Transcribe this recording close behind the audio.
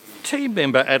team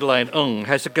member Adelaine Ng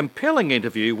has a compelling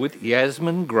interview with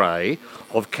Yasmine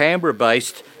of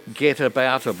Canberra-based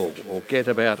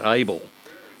GetAboutAble.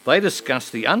 They discuss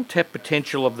the untapped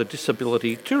potential of the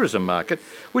disability tourism market,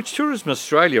 which Tourism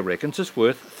Australia reckons is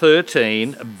worth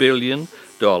 $13 billion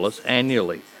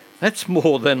annually. That's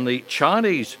more than the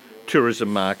Chinese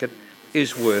tourism market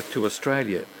is worth to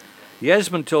Australia.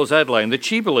 Yasmine tells Adelaine that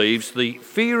she believes the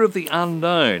fear of the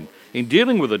unknown in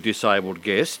dealing with a disabled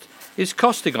guest is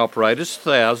costing operators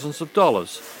thousands of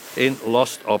dollars in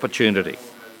lost opportunity.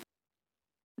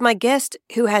 My guest,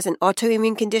 who has an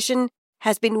autoimmune condition,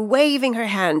 has been waving her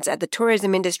hands at the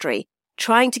tourism industry,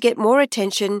 trying to get more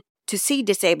attention to see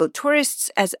disabled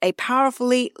tourists as a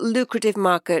powerfully lucrative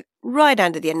market right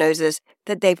under their noses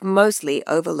that they've mostly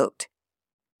overlooked.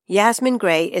 Yasmine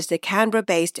Gray is the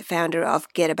Canberra-based founder of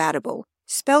GetAboutAble,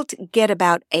 spelt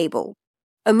GetAboutAble,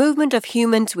 a movement of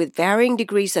humans with varying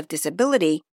degrees of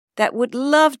disability that would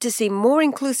love to see more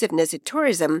inclusiveness in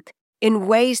tourism in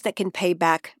ways that can pay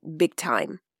back big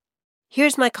time.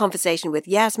 Here's my conversation with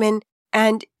Yasmine,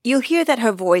 and you'll hear that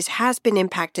her voice has been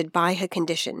impacted by her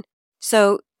condition.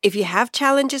 So if you have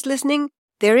challenges listening,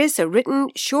 there is a written,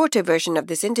 shorter version of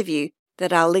this interview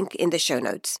that I'll link in the show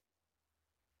notes.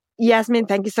 Yasmine,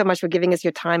 thank you so much for giving us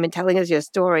your time and telling us your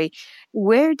story.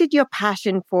 Where did your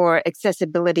passion for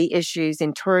accessibility issues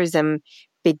in tourism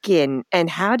begin, and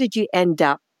how did you end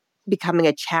up becoming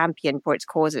a champion for its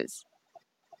causes?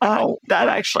 Oh, that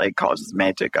actually causes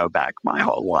me to go back my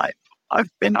whole life. I've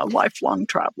been a lifelong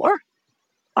traveler.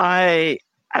 I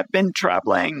have been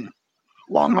traveling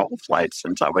long-haul flights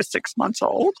since I was 6 months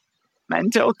old.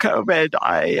 Until COVID,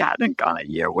 I hadn't gone a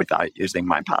year without using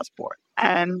my passport.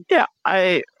 And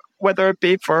whether it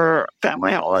be for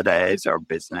family holidays or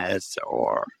business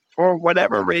or for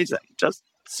whatever reason, just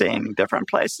seeing different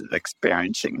places,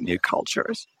 experiencing new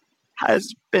cultures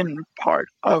has been part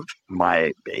of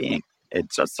my being.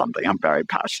 It's just something I'm very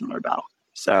passionate about.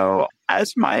 So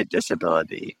as my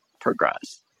disability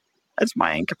progressed, as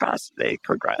my incapacity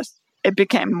progressed, it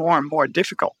became more and more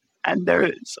difficult. And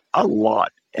there's a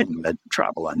lot in the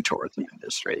travel and tourism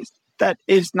industries that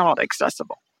is not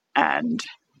accessible. And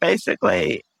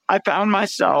basically, I found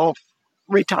myself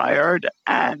retired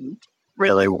and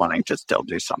really wanting to still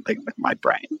do something with my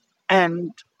brain,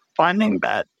 and finding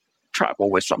that travel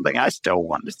was something I still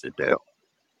wanted to do.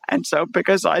 And so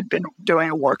because I'd been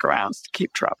doing workarounds to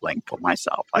keep traveling for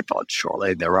myself, I thought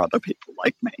surely there are other people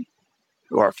like me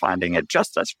who are finding it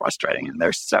just as frustrating, and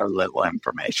there's so little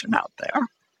information out there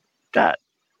that,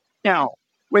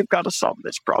 we've got to solve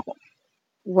this problem.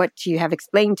 What you have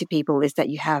explained to people is that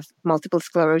you have multiple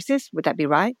sclerosis. Would that be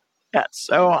right? Yes.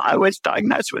 So I was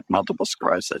diagnosed with multiple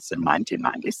sclerosis in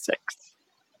 1996.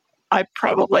 I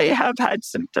probably have had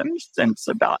symptoms since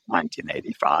about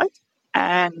 1985.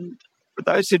 And for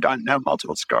those who don't know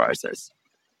multiple sclerosis,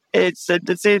 it's a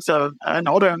disease of an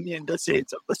autoimmune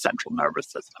disease of the central nervous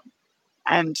system.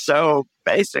 And so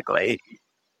basically,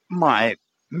 my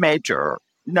major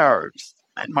nerves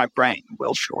and my brain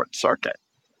will short circuit,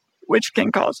 which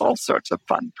can cause all sorts of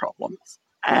fun problems.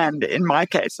 And in my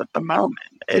case at the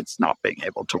moment, it's not being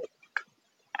able to walk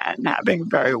and having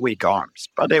very weak arms.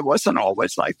 But it wasn't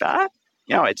always like that.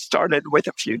 It started with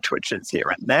a few twitches here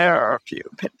and there, a few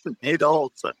pins and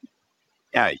needles.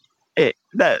 And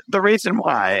the reason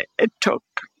why it took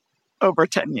over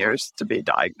 10 years to be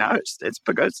diagnosed is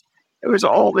because it was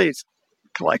all these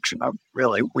collection of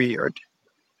really weird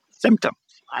symptoms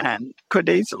and could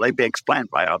easily be explained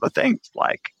by other things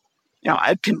like, I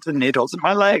had pins and needles in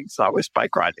my legs. I was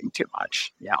bike riding too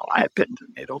much. I had pins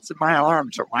and needles in my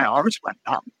arms, or my arms went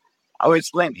numb. I was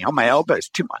leaning on my elbows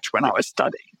too much when I was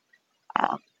studying.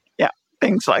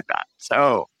 Things like that.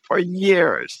 So for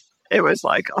years, it was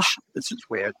like, this is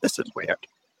weird,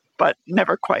 but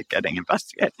never quite getting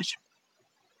investigated.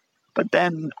 But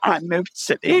then I moved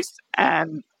cities,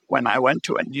 and when I went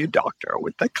to a new doctor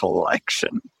with the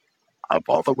collection of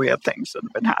all the weird things that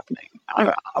have been happening,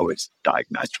 I was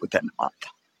diagnosed within a month.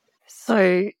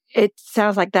 So it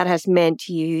sounds like that has meant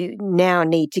you now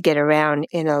need to get around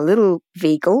in a little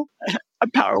vehicle. A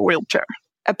power wheelchair.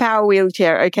 A power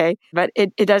wheelchair, okay. But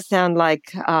it does sound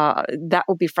like that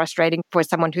would be frustrating for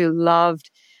someone who loved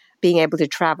being able to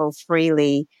travel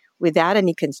freely without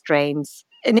any constraints.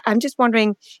 And I'm just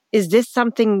wondering, is this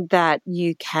something that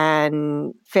you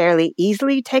can fairly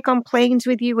easily take on planes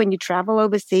with you when you travel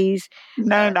overseas?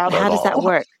 No, not at all. How does that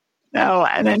work? No,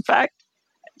 and in fact,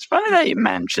 it's funny that you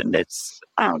mentioned it's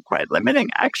quite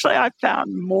limiting. Actually, I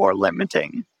found more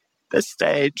limiting the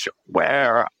stage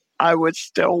where I was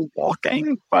still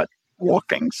walking, but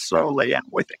walking slowly and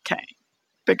with a cane.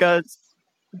 Because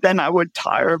then I would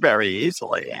tire very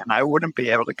easily and I wouldn't be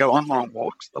able to go on long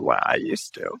walks the way I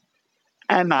used to.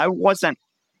 And I wasn't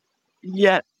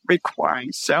yet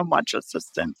requiring so much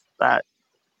assistance that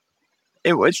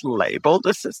it was labeled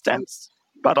assistance,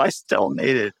 but I still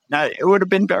needed. Now, it would have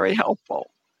been very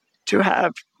helpful to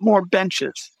have more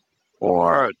benches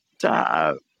or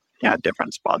to have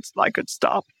different spots that I could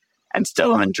stop and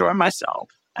still enjoy myself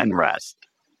and rest,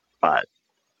 but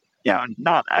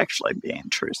not actually be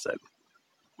intrusive.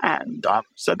 And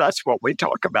so that's what we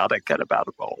talk about at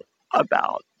GetAboutAble,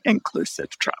 about inclusive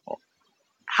travel.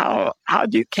 How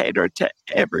do you cater to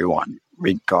everyone,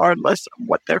 regardless of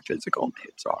what their physical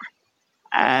needs are?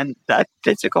 And that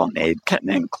physical need can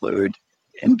include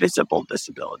invisible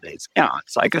disabilities,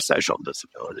 psychosocial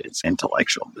disabilities,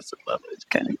 intellectual disabilities,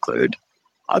 can include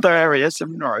other areas of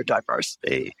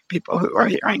neurodiversity, people who are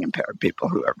hearing impaired, people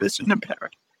who are vision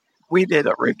impaired. We did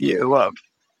a review of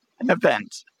an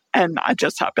event, and I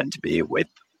just happened to be with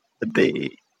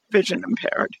the vision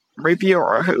impaired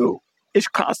reviewer who is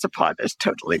classified as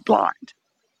totally blind.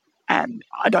 And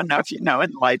I don't know if you know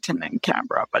Enlighten in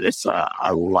Canberra, but it's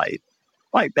a light.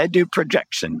 Like they do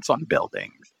projections on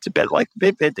buildings. It's a bit like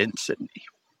Vivid in Sydney.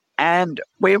 And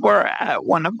we were at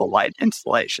one of the light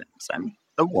installations, and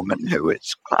the woman who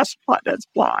is classified as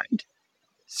blind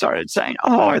started saying,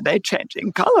 "Oh, are they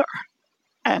changing color?"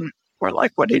 And we're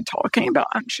like, "What are you talking about?"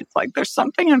 And she's like, "There's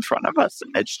something in front of us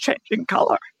and it's changing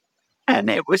color." And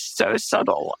it was so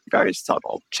subtle, very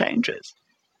subtle changes.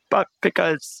 But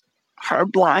because her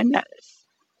blindness,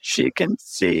 she can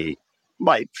see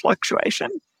light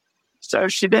fluctuation. So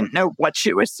she didn't know what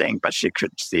she was seeing, but she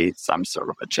could see some sort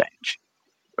of a change,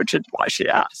 which is why she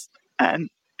asked. And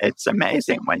it's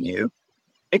amazing when you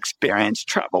experience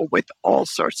travel with all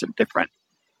sorts of different,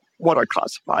 what are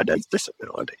classified as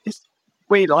disabilities.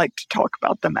 We like to talk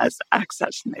about them as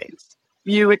access needs.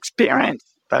 You experience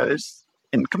those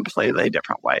in completely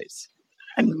different ways.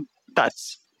 And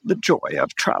that's the joy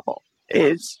of travel,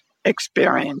 is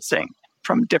experiencing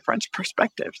from different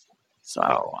perspectives.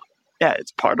 So,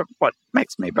 it's part of what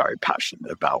makes me very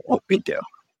passionate about what we do.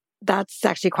 That's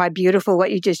actually quite beautiful,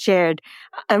 what you just shared.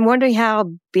 I'm wondering,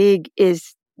 how big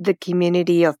is the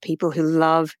community of people who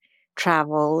love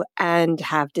travel and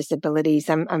have disabilities?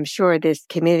 I'm sure this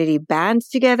community bands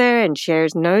together and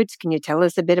shares notes. Can you tell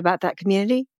us a bit about that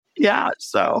community? Yeah,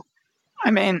 so,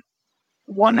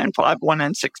 1 in 5, 1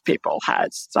 in 6 people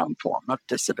has some form of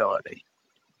disability.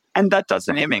 And that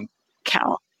doesn't even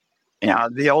count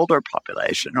the older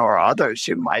population or others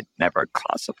who might never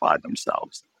classify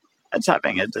themselves as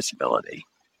having a disability.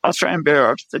 Australian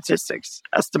Bureau of Statistics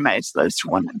estimates that it's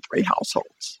 1 in 3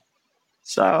 households.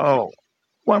 So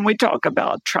when we talk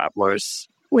about travelers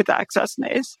with access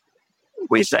needs,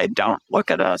 we say don't look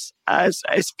at us as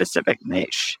a specific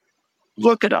niche.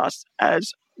 Look at us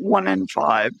as 1 in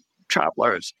 5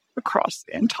 travelers across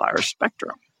the entire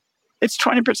spectrum. It's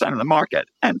 20% of the market,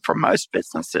 and for most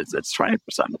businesses, it's 20%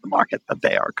 of the market that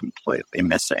they are completely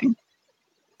missing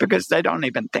because they don't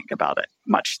even think about it,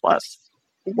 much less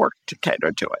work to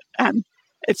cater to it. And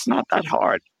it's not that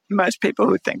hard. Most people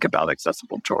who think about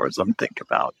accessible tourism think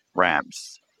about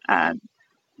ramps and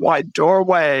wide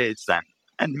doorways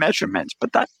and measurements,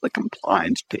 but that's the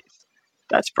compliance piece.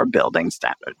 That's for building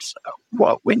standards. So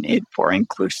what we need for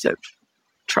inclusive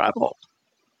travel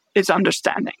is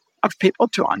understanding of people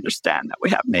to understand that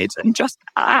we have needs and just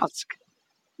ask,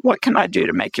 what can I do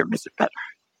to make your visit better?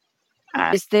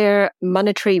 Is there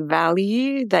monetary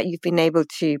value that you've been able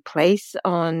to place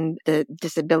on the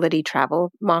disability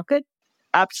travel market?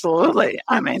 Absolutely.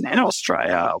 In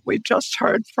Australia, we just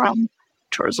heard from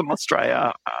Tourism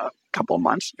Australia a couple of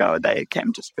months ago. They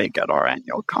came to speak at our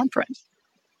annual conference,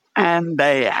 and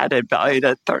they had it valued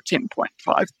at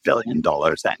 $13.5 billion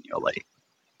annually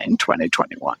in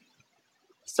 2021.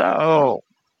 So,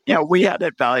 we had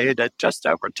it valued at just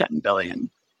over $10 billion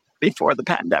before the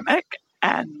pandemic.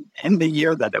 And in the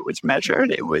year that it was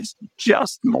measured, it was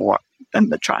just more than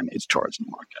the Chinese tourism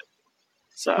market.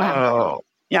 So, wow.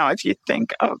 If you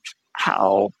think of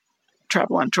how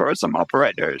travel and tourism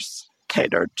operators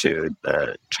cater to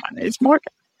the Chinese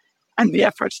market and the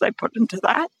efforts they put into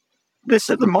that, this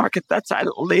is a market that's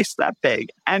at least that big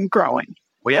and growing.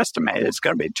 We estimate it's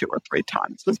going to be 2 or 3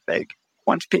 times as big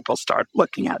once people start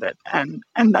looking at it. And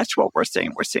that's what we're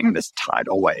seeing. We're seeing this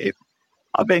tidal wave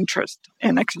of interest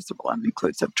in accessible and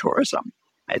inclusive tourism.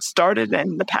 It started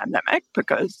in the pandemic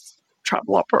because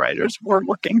travel operators were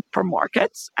looking for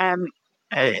markets, and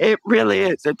it really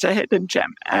is. It's a hidden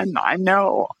gem. And I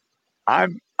know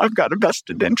I've got a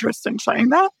vested interest in saying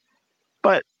that,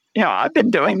 but I've been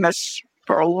doing this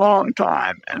for a long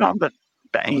time, and I've been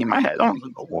banging my head on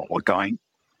the wall going,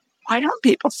 why don't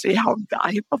people see how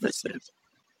valuable this is?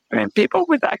 I mean, people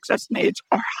with access needs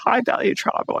are high-value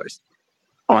travelers.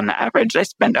 On average, they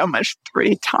spend almost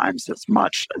 3 times as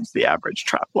much as the average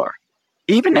traveler,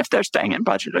 even if they're staying in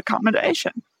budget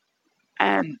accommodation.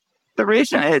 And the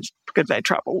reason is because they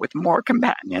travel with more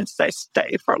companions, they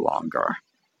stay for longer,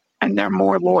 and they're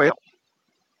more loyal.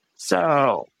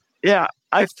 So, yeah,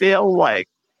 I feel like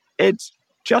it's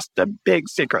just a big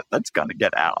secret that's going to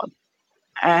get out.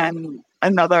 And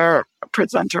another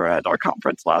presenter at our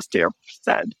conference last year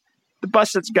said, the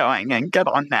bus is going and get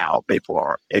on now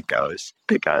before it goes.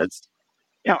 Because,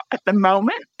 at the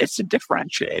moment, it's a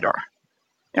differentiator.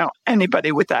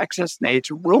 Anybody with access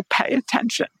needs will pay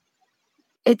attention.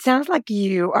 It sounds like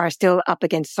you are still up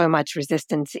against so much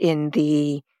resistance in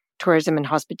the tourism and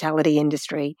hospitality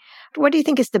industry. What do you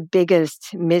think is the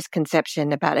biggest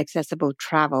misconception about accessible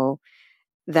travel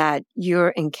that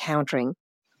you're encountering?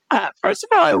 First of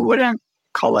all, I wouldn't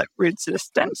call it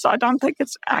resistance. I don't think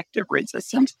it's active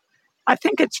resistance. I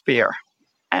think it's fear.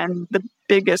 And the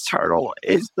biggest hurdle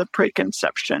is the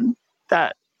preconception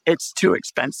that it's too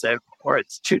expensive or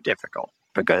it's too difficult.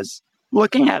 Because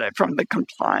looking at it from the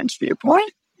compliance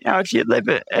viewpoint, if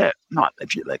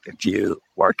you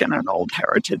work in an old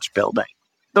heritage building,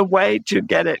 the way to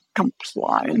get it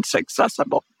compliance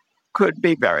accessible could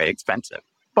be very expensive.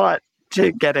 But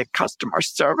to get it customer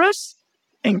service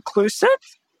inclusive,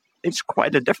 it's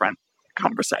quite a different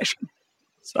conversation.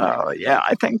 So,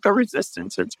 I think the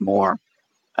resistance is more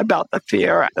about the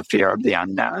fear of the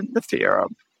unknown, the fear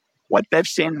of what they've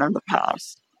seen in the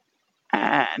past.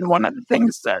 And one of the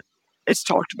things that is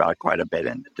talked about quite a bit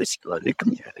in the disability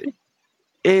community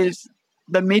is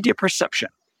the media perception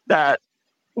that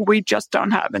we just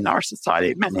don't have in our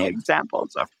society many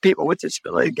examples of people with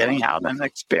disability getting out and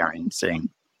experiencing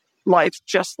life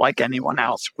just like anyone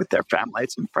else with their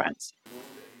families and friends.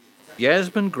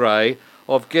 Yasmine Gray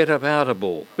of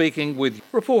GetAboutAble, speaking with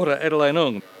reporter Adelaine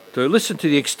Ng. To listen to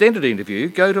the extended interview,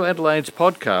 go to Adelaine's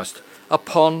podcast,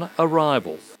 Upon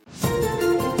Arrival.